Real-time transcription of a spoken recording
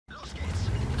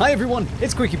Hi everyone,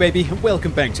 it's QuickyBaby and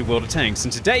welcome back to World of Tanks,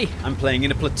 and today I'm playing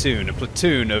in a platoon of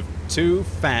two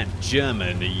fat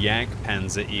German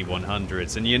Jagdpanzer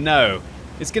E100s, and you know,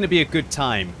 it's going to be a good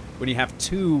time when you have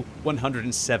two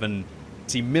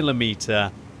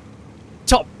 170mm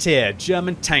top tier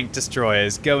German tank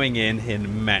destroyers going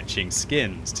in matching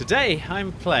skins. Today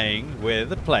I'm playing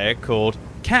with a player called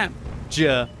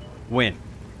Capgerwin.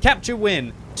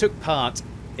 Capgerwin took part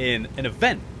in an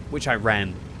event which I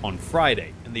ran on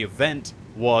Friday, and the event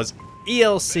was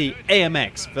ELC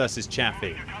AMX versus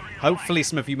Chaffee. Hopefully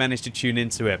some of you managed to tune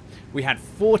into it. We had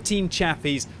 14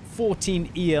 Chaffies, 14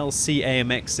 ELC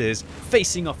AMXs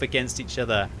facing off against each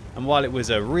other, and while it was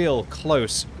a real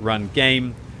close run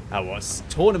game,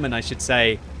 tournament I should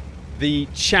say, the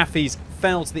Chaffies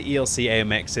fell to the ELC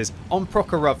AMXs on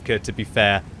Prokhorovka, to be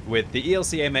fair, with the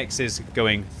ELC AMXs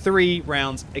going 3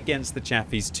 rounds against the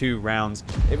Chaffies 2 rounds.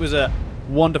 It was a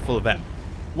wonderful event.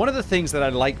 One of the things that I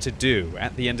like to do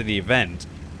at the end of the event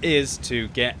is to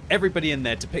get everybody in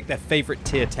there to pick their favorite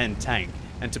tier 10 tank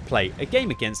and to play a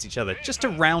game against each other just to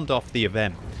round off the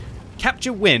event.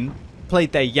 Capgerwin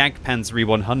played their Jagdpanzer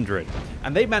E100,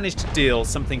 and they managed to deal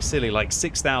something silly like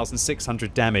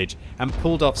 6,600 damage and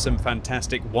pulled off some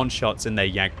fantastic one-shots in their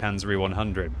Jagdpanzer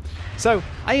E100. So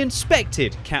I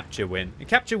inspected Capgerwin, and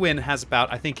Capgerwin has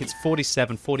about, I think it's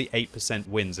 47-48%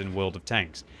 wins in World of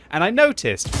Tanks. And I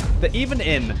noticed that even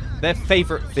in their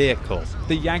favorite vehicle,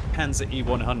 the Jagdpanzer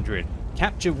E100,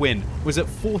 Capgerwin was at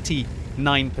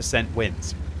 49%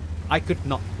 wins. I could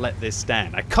not let this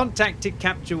stand. I contacted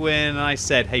Capgerwin and I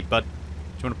said, hey bud, do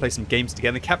you want to play some games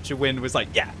together? And Capgerwin was like,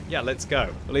 yeah, let's go.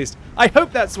 At least, I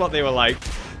hope that's what they were like.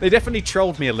 They definitely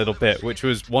trolled me a little bit, which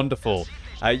was wonderful.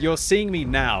 You're seeing me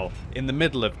now in the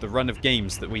middle of the run of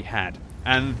games that we had.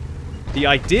 And the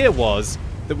idea was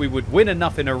that we would win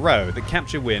enough in a row that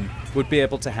Capgerwin would be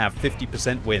able to have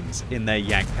 50% wins in their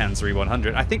Jagdpanzer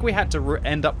E100. I think we had to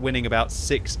end up winning about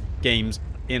 6 games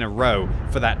in a row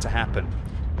for that to happen.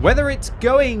 Whether it's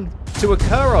going to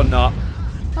occur or not,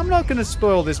 I'm not going to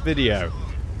spoil this video.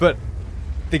 But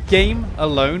the game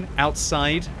alone,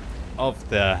 outside of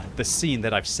the scene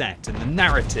that I've set and the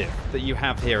narrative that you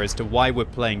have here as to why we're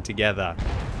playing together,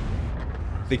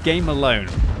 the game alone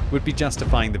would be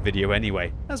justifying the video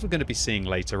anyway, as we're going to be seeing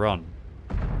later on.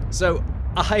 So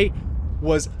I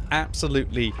was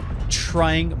absolutely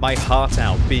trying my heart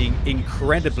out, being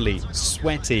incredibly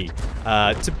sweaty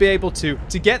to be able to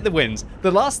get the wins.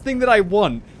 The last thing that I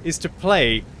want is to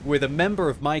play with a member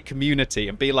of my community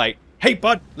and be like, hey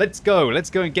bud, let's go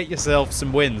and get yourself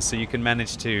some wins so you can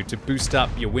manage to boost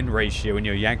up your win ratio in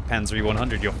your Jagdpanzer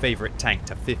E100, your favorite tank,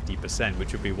 to 50%,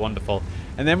 which would be wonderful.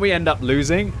 And then we end up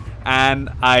losing, and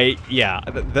that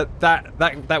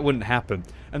wouldn't happen.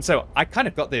 And so I kind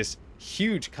of got this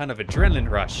huge kind of adrenaline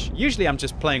rush. Usually I'm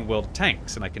just playing World of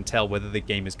Tanks and I can tell whether the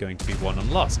game is going to be won or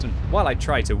lost. And while I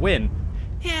try to win,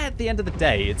 yeah, at the end of the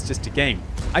day, it's just a game.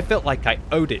 I felt like I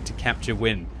owed it to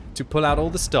Capgerwin to pull out all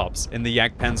the stops in the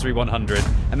Jagdpanzer E100,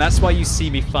 and that's why you see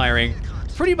me firing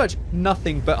pretty much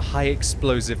nothing but high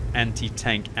explosive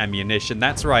anti-tank ammunition.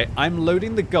 That's right, I'm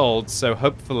loading the gold, so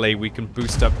hopefully we can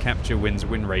boost up Capgerwin's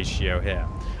win ratio here.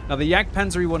 Now the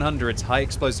Jagdpanzer E100's high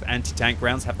explosive anti-tank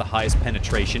rounds have the highest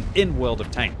penetration in World of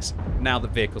Tanks. Now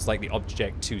that vehicles like the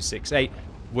Object 268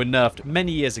 were nerfed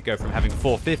many years ago from having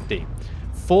 450.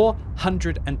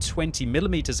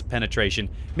 420mm of penetration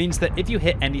means that if you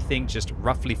hit anything just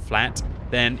roughly flat,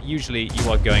 then usually you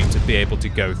are going to be able to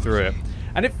go through it.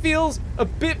 And it feels a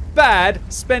bit bad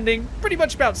spending pretty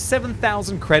much about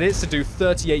 7,000 credits to do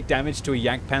 38 damage to a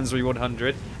Jagdpanzer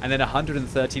E100 and then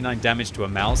 139 damage to a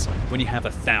mouse when you have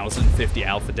 1,050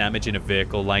 alpha damage in a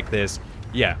vehicle like this.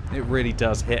 Yeah, it really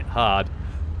does hit hard.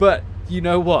 But you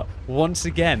know what? Once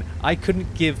again, I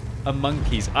couldn't give a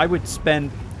monkeys. I would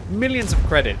spend millions of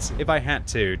credits if I had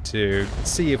to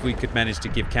see if we could manage to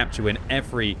give Capgerwin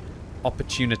every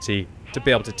opportunity to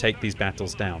be able to take these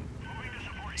battles down.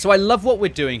 So I love what we're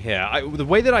doing here. The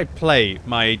way that I play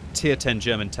my tier 10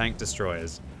 German tank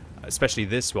destroyers, especially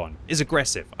this one, is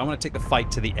aggressive. I want to take the fight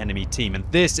to the enemy team, and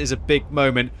this is a big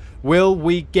moment. Will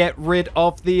we get rid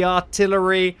of the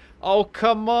artillery? Oh,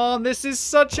 come on. This is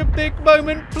such a big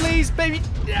moment. Please, baby.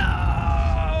 No!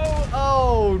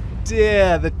 Oh,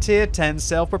 dear. The tier 10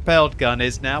 self-propelled gun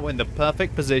is now in the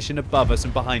perfect position above us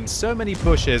and behind so many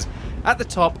bushes at the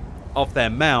top of their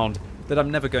mound that I'm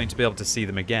never going to be able to see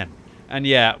them again. And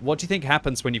yeah, what do you think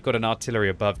happens when you've got an artillery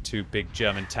above 2 big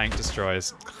German tank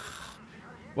destroyers?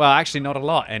 Well, actually not a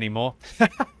lot anymore.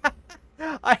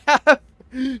 I have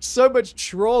so much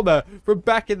trauma from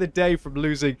back in the day from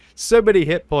losing so many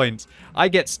hit points. I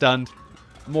get stunned.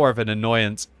 More of an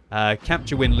annoyance.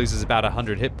 Capgerwin loses about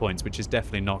 100 hit points, which is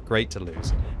definitely not great to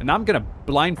lose. And I'm going to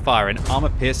blind fire an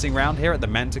armor-piercing round here at the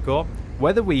Manticore.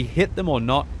 Whether we hit them or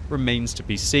not remains to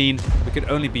be seen. We could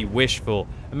only be wishful.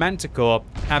 A Manticore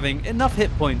having enough hit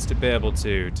points to be able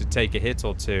to take a hit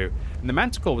or two. And the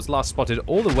Manticore was last spotted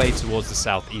all the way towards the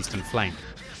southeastern flank.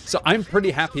 So I'm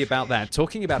pretty happy about that.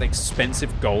 Talking about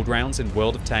expensive gold rounds in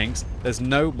World of Tanks, there's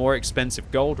no more expensive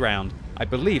gold round, I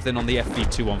believe, than on the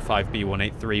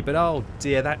FV215B183. But oh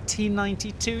dear, that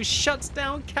T92 shuts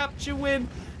down Capgerwin.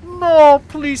 No,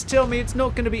 please tell me it's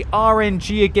not going to be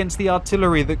RNG against the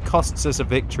artillery that costs us a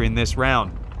victory in this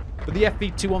round. But the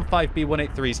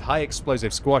FV215B183's high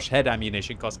explosive squash head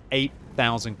ammunition costs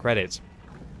 8,000 credits.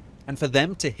 And for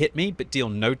them to hit me but deal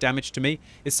no damage to me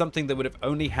is something that would have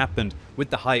only happened with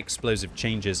the high explosive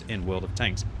changes in World of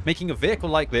Tanks. Making a vehicle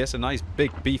like this, a nice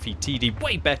big beefy TD,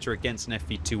 way better against an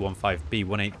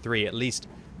FV215B183, at least,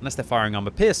 unless they're firing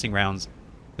armor piercing rounds,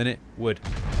 than it would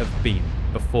have been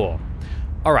before.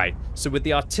 Alright, so with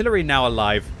the artillery now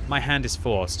alive, my hand is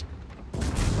forced.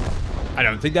 I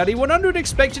don't think that E100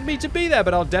 expected me to be there,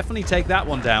 but I'll definitely take that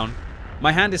one down.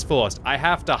 My hand is forced. I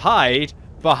have to hide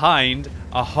behind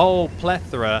a whole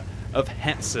plethora of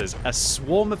Hetzers, a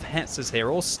swarm of Hetzers here,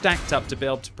 all stacked up to be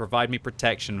able to provide me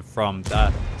protection from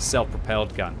the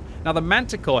self-propelled gun. Now the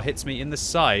Manticore hits me in the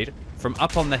side from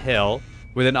up on the hill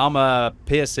with an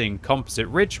armor-piercing composite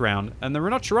ridge round, and the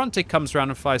Rinoceronte comes around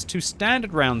and fires 2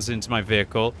 standard rounds into my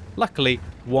vehicle, luckily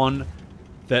one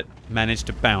that managed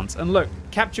to bounce. And look,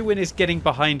 Capgerwin is getting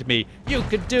behind me. You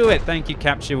could do it! Thank you,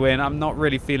 Capgerwin. I'm not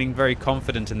really feeling very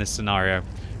confident in this scenario.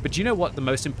 But you know what the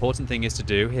most important thing is to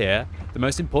do here? The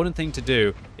most important thing to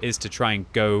do is to try and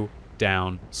go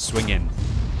down swinging.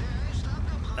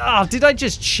 Ah, did I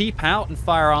just cheap out and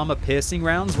fire armor-piercing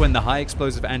rounds when the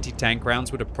high-explosive anti-tank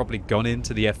rounds would have probably gone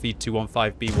into the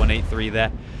FV215B183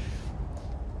 there?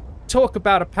 Talk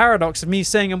about a paradox of me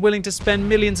saying I'm willing to spend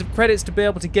millions of credits to be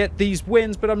able to get these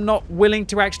wins, but I'm not willing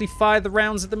to actually fire the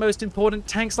rounds at the most important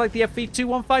tanks like the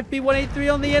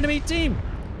FV215B183 on the enemy team.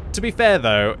 To be fair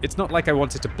though, it's not like I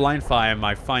wanted to blind fire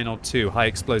my final 2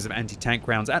 high-explosive anti-tank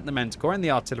rounds at the Manticore and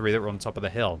the artillery that were on top of the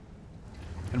hill.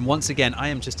 And once again, I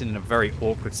am just in a very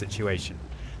awkward situation.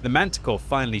 The Manticore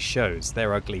finally shows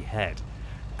their ugly head.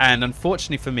 And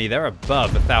unfortunately for me, they're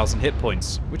above 1,000 hit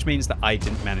points, which means that I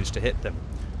didn't manage to hit them.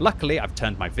 Luckily, I've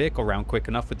turned my vehicle around quick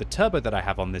enough with the turbo that I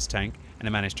have on this tank, and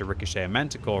I managed to ricochet a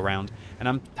Manticore around, and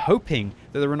I'm hoping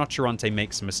that the Rinoceronte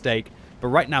makes a mistake, but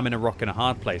right now I'm in a rock and a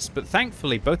hard place. But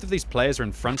thankfully, both of these players are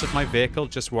in front of my vehicle,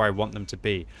 just where I want them to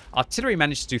be. Artillery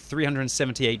managed to do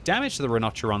 378 damage to the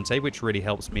Rinoceronte, which really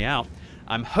helps me out.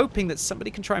 I'm hoping that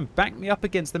somebody can try and back me up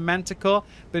against the Manticore,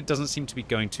 but it doesn't seem to be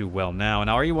going too well now. And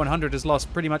our E100 has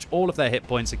lost pretty much all of their hit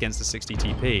points against the 60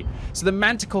 TP. So the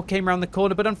Manticore came around the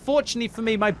corner, but unfortunately for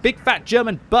me, my big fat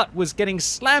German butt was getting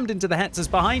slammed into the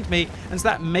Hetzers behind me, and so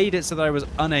that made it so that I was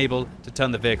unable to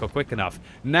turn the vehicle quick enough.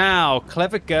 Now,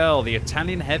 clever girl, the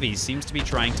Italian heavy, seems to be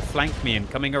trying to flank me and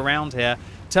coming around here.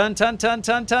 Turn, turn, turn,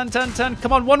 turn, turn, turn, turn.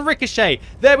 Come on, one ricochet.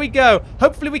 There we go.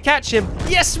 Hopefully we catch him.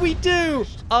 Yes, we do.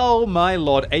 Oh, my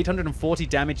lord. 840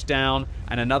 damage down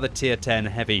and another tier 10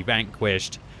 heavy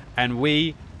vanquished. And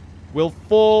we will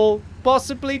fall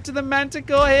possibly to the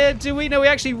Manticore here. Do we? No, we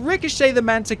actually ricochet the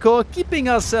Manticore, keeping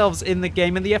ourselves in the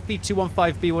game. And the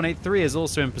FV215B183 is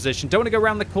also in position. Don't want to go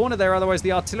around the corner there, otherwise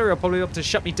the artillery will probably be able to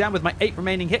shut me down with my 8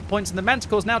 remaining hit points. And the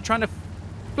Manticore's now trying to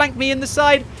flank me in the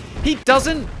side. He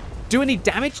doesn't do any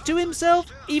damage to himself,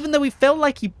 even though he felt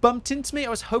like he bumped into me. I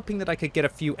was hoping that I could get a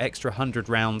few extra 100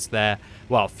 rounds there.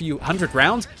 Well, a few 100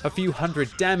 rounds, a few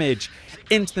 100 damage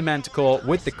into the Manticore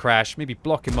with the crash. Maybe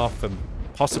block him off from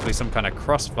possibly some kind of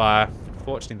crossfire.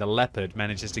 Unfortunately, the Leopard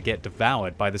manages to get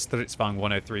devoured by the Stridsvagn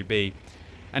 103B.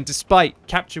 And despite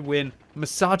Capgerwin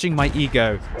massaging my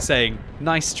ego, saying,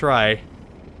 nice try,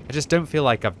 I just don't feel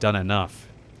like I've done enough.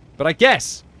 But I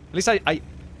guess, at least I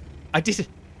did.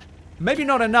 Maybe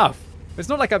not enough. It's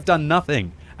not like I've done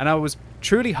nothing. And I was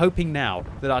truly hoping now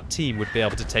that our team would be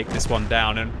able to take this one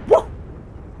down. And whoa!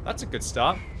 That's a good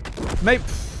start. Maybe.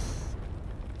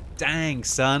 Dang,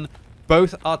 son.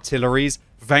 Both artilleries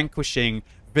vanquishing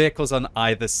vehicles on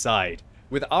either side.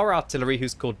 With our artillery,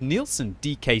 who's called Nielsen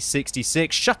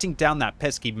DK66, shutting down that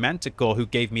pesky Manticore who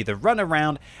gave me the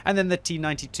runaround. And then the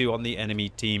T92 on the enemy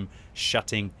team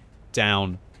shutting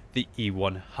down the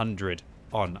E100.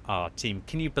 On our team.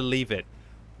 Can you believe it?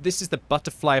 This is the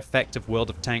butterfly effect of World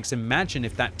of Tanks. Imagine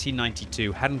if that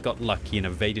T92 hadn't got lucky and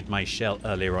evaded my shell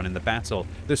earlier on in the battle.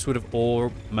 This would have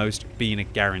almost been a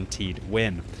guaranteed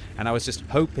win. And I was just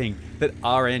hoping that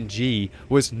RNG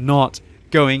was not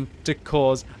going to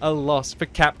cause a loss for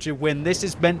Capgerwin. This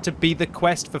is meant to be the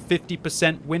quest for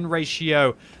 50% win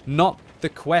ratio, not the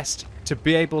quest to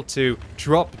be able to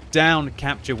drop down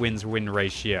Capgerwin's win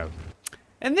ratio.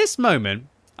 In this moment,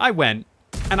 I went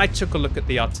and I took a look at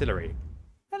the artillery.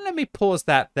 And let me pause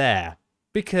that there,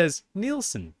 because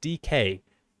Nielsen DK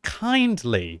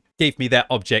kindly gave me their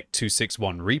Object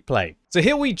 261 replay. So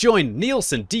here we join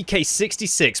Nielsen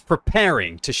DK66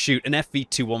 preparing to shoot an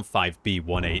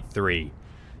FV215B183.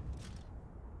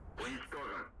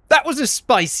 That was a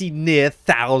spicy near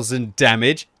 1,000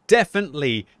 damage.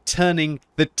 Definitely turning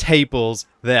the tables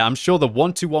there. I'm sure the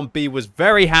 121B was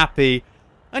very happy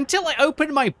until I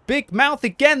opened my big mouth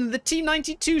again. The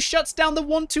T92 shuts down the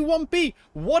 121B.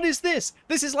 What is this?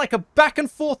 This is like a back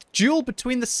and forth duel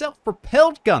between the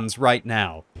self-propelled guns right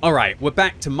now. All right, we're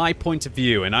back to my point of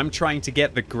view, and I'm trying to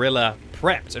get the Gorilla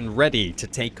prepped and ready to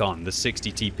take on the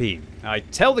 60 TP. I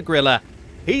tell the Gorilla,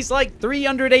 he's like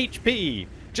 300 HP.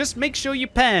 Just make sure you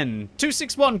pen.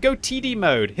 261, go TD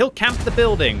mode. He'll camp the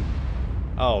building.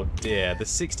 Oh dear, the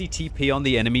 60 TP on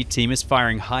the enemy team is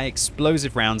firing high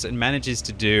explosive rounds and manages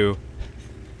to do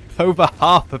over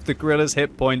half of the Gorilla's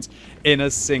hit points in a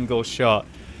single shot.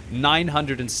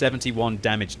 971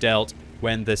 damage dealt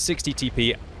when the 60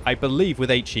 TP, I believe with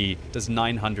HE, does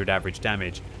 900 average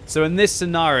damage. So in this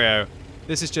scenario,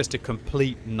 this is just a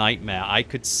complete nightmare. I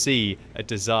could see a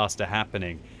disaster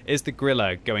happening. Is the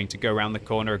Gorilla going to go around the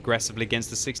corner aggressively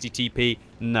against the 60 TP?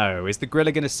 No. Is the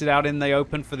Gorilla going to sit out in the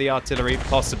open for the artillery?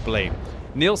 Possibly.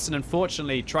 Nielsen,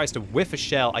 unfortunately, tries to whiff a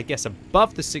shell, I guess,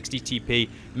 above the 60 TP,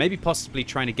 maybe possibly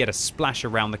trying to get a splash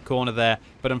around the corner there,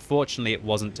 but unfortunately it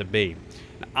wasn't to be.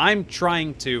 Now, I'm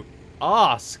trying to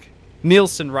ask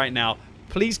Nielsen right now,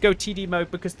 please go TD mode,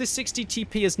 because this 60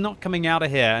 TP is not coming out of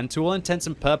here, and to all intents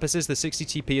and purposes, the 60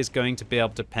 TP is going to be able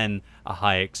to pen a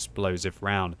high explosive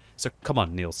round. So come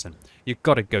on, Nielsen. You've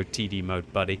got to go TD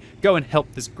mode, buddy. Go and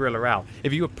help this Gorilla out.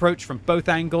 If you approach from both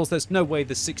angles, there's no way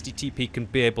the 60 TP can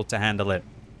be able to handle it.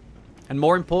 And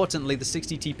more importantly, the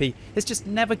 60 TP is just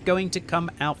never going to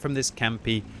come out from this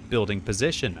campy building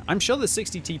position. I'm sure the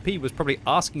 60 TP was probably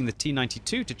asking the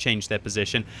T92 to change their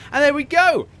position. And there we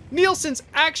go! Nielsen's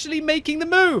actually making the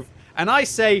move! And I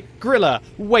say, Gorilla,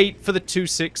 wait for the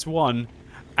 261.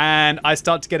 And I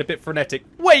start to get a bit frenetic.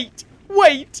 Wait!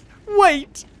 Wait!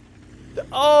 Wait!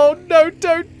 Oh, no,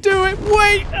 don't do it!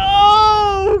 Wait!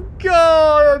 Oh,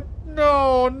 God!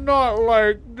 No, not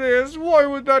like this. Why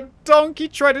would that donkey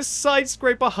try to side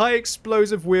scrape a high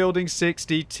explosive wielding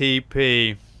 60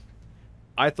 TP?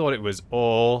 I thought it was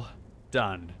all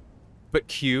done. But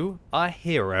cue our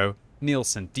hero,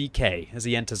 Nielsen DK, as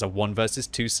he enters a 1 versus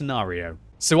 2 scenario.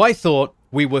 So I thought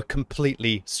we were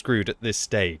completely screwed at this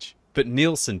stage. But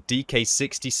Nielsen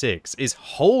DK66 is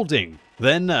holding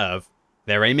their nerve.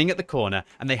 They're aiming at the corner,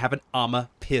 and they have an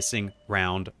armor-piercing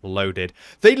round loaded.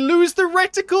 They lose the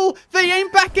reticle! They aim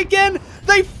back again!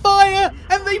 They fire!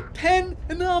 And they pen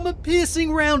an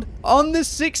armor-piercing round on the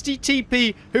 60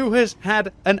 TP, who has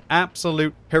had an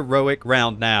absolute heroic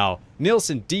round now.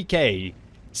 Nielsen DK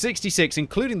 66,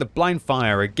 including the blind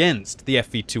fire against the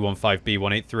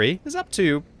FV215B183, is up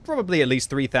to probably at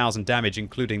least 3,000 damage,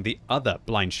 including the other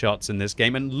blind shots in this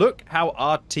game. And look how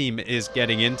our team is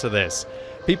getting into this.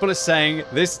 People are saying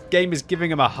this game is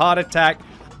giving him a heart attack.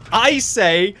 I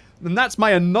say, and that's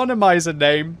my anonymizer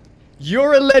name,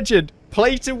 you're a legend.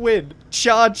 Play to win.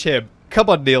 Charge him. Come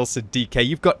on, Nielsen DK.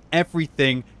 You've got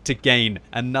everything to gain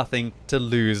and nothing to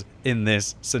lose in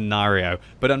this scenario.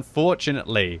 But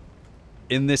unfortunately,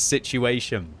 in this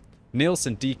situation,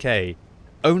 Nielsen DK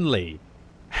only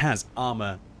has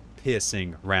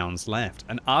armor-piercing rounds left.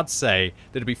 And I'd say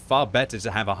that it'd be far better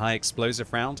to have a high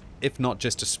explosive round, if not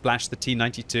just to splash the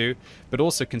T92, but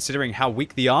also considering how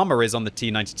weak the armor is on the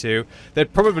T92,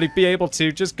 they'd probably be able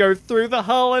to just go through the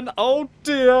hull and, oh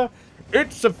dear,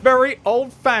 it's a very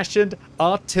old-fashioned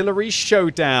artillery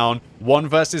showdown. 1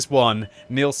 versus 1.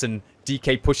 Nielsen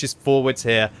DK pushes forwards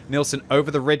here. Nielsen over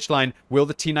the ridgeline. Will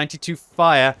the T92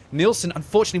 fire? Nielsen,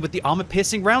 unfortunately, with the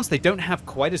armor-piercing rounds, they don't have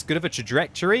quite as good of a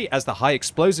trajectory as the high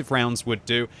explosive rounds would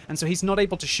do, and so he's not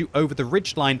able to shoot over the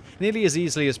ridgeline nearly as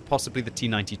easily as possibly the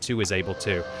T92 is able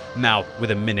to. Now,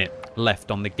 with a minute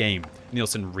left on the game,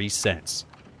 Nielsen resets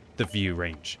the view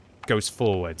range. Goes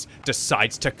forwards,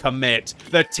 decides to commit.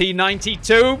 The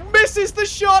T92 misses the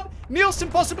shot. Nielsen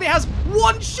possibly has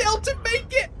 1 shell to make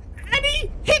it, and he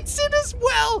hits it as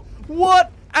well.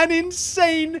 What an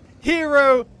insane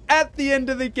hero at the end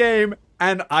of the game.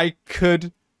 And I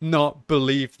could not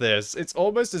believe this. It's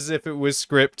almost as if it was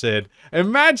scripted.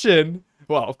 Imagine,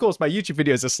 well, of course, my YouTube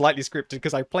videos are slightly scripted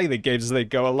because I play the games as they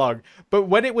go along. But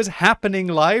when it was happening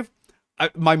live,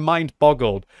 my mind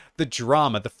boggled. The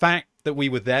drama, the fact that we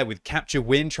were there with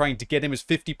Capgerwin trying to get him his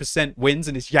 50% wins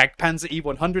and his Jagdpanzer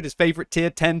E100, his favorite tier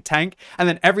 10 tank, and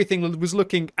then everything was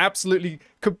looking absolutely,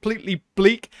 completely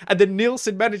bleak, and then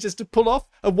Nielsen manages to pull off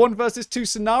a 1 versus 2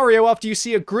 scenario after you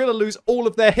see a gorilla lose all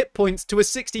of their hit points to a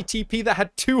 60 TP that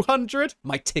had 200.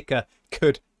 My ticker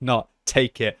could not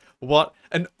take it. What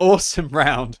an awesome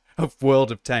round of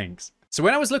World of Tanks. So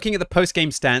when I was looking at the post-game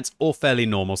stats, all fairly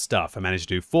normal stuff. I managed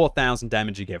to do 4,000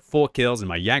 damage and get 4 kills in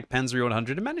my Jagdpanzer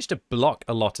 100 and managed to block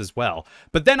a lot as well.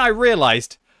 But then I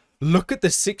realized, look at the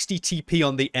 60 TP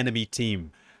on the enemy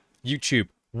team. YouTube,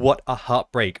 what a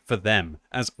heartbreak for them.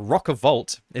 As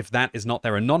Rockavolt, if that is not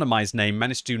their anonymized name,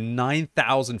 managed to do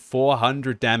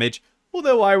 9,400 damage.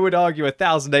 Although I would argue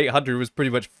 1,800 was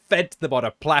pretty much fed to them on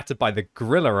a platter by the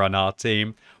gorilla on our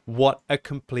team. What a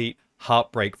complete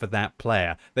heartbreak for that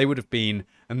player. They would have been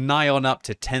nigh on up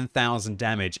to 10,000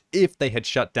 damage if they had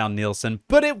shut down Nielsen,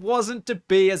 but it wasn't to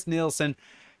be, as Nielsen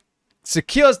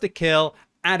secures the kill,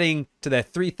 adding to their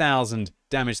 3,000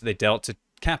 damage that they dealt to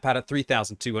cap out at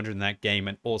 3,200 in that game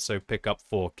and also pick up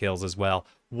 4 kills as well.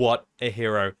 What a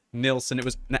hero. Nielsen, it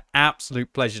was an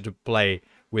absolute pleasure to play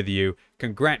with you.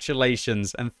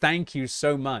 Congratulations and thank you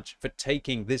so much for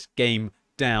taking this game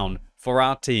down for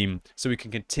our team so we can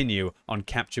continue on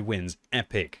Capgerwin's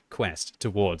epic quest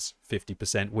towards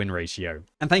 50% win ratio.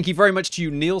 And thank you very much to you,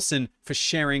 Nielsen, for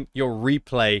sharing your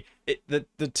replay. The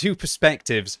two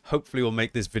perspectives hopefully will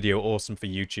make this video awesome for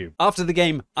YouTube. After the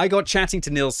game, I got chatting to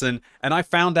Nielsen and I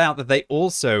found out that they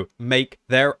also make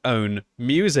their own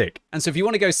music. And so if you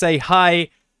want to go say hi,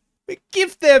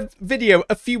 give their video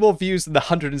a few more views than the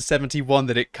 171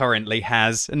 that it currently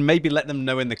has, and maybe let them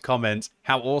know in the comments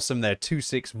how awesome their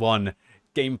 261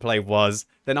 gameplay was.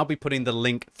 Then I'll be putting the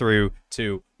link through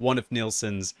to one of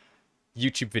Nielsen's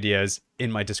YouTube videos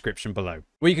in my description below,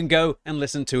 where you can go and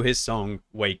listen to his song,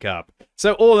 Wake Up.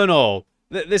 So all in all,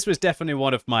 this was definitely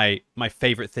one of my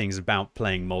favorite things about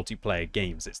playing multiplayer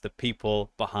games. It's the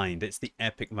people behind, it's the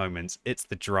epic moments, it's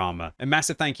the drama. A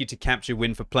massive thank you to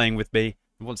Capgerwin for playing with me.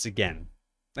 Once again,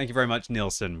 thank you very much,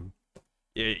 Nielsen.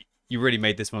 You really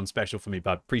made this one special for me,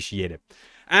 bud. Appreciate it.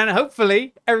 And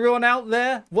hopefully, everyone out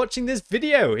there watching this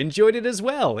video enjoyed it as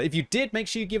well. If you did, make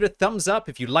sure you give it a thumbs up.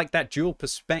 If you like that dual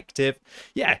perspective,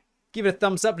 yeah, give it a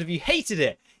thumbs up. If you hated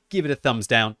it, give it a thumbs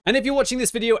down. And if you're watching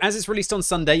this video as it's released on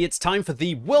Sunday, it's time for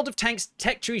the World of Tanks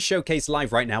Tech Tree Showcase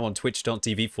live right now on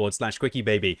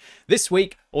twitch.tv/QuickyBaby. This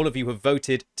week, all of you have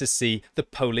voted to see the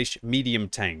Polish medium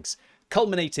tanks,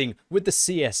 culminating with the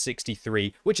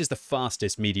CS63, which is the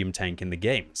fastest medium tank in the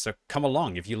game. So come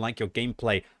along if you like your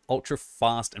gameplay ultra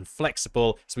fast and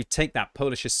flexible, so we take that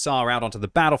Polish Hussar out onto the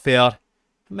battlefield.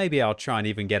 Maybe I'll try and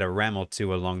even get a ram or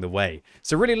two along the way.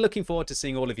 So really looking forward to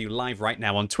seeing all of you live right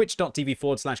now on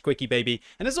twitch.tv/QuickyBaby.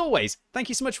 And as always, thank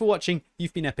you so much for watching.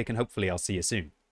 You've been epic and hopefully I'll see you soon.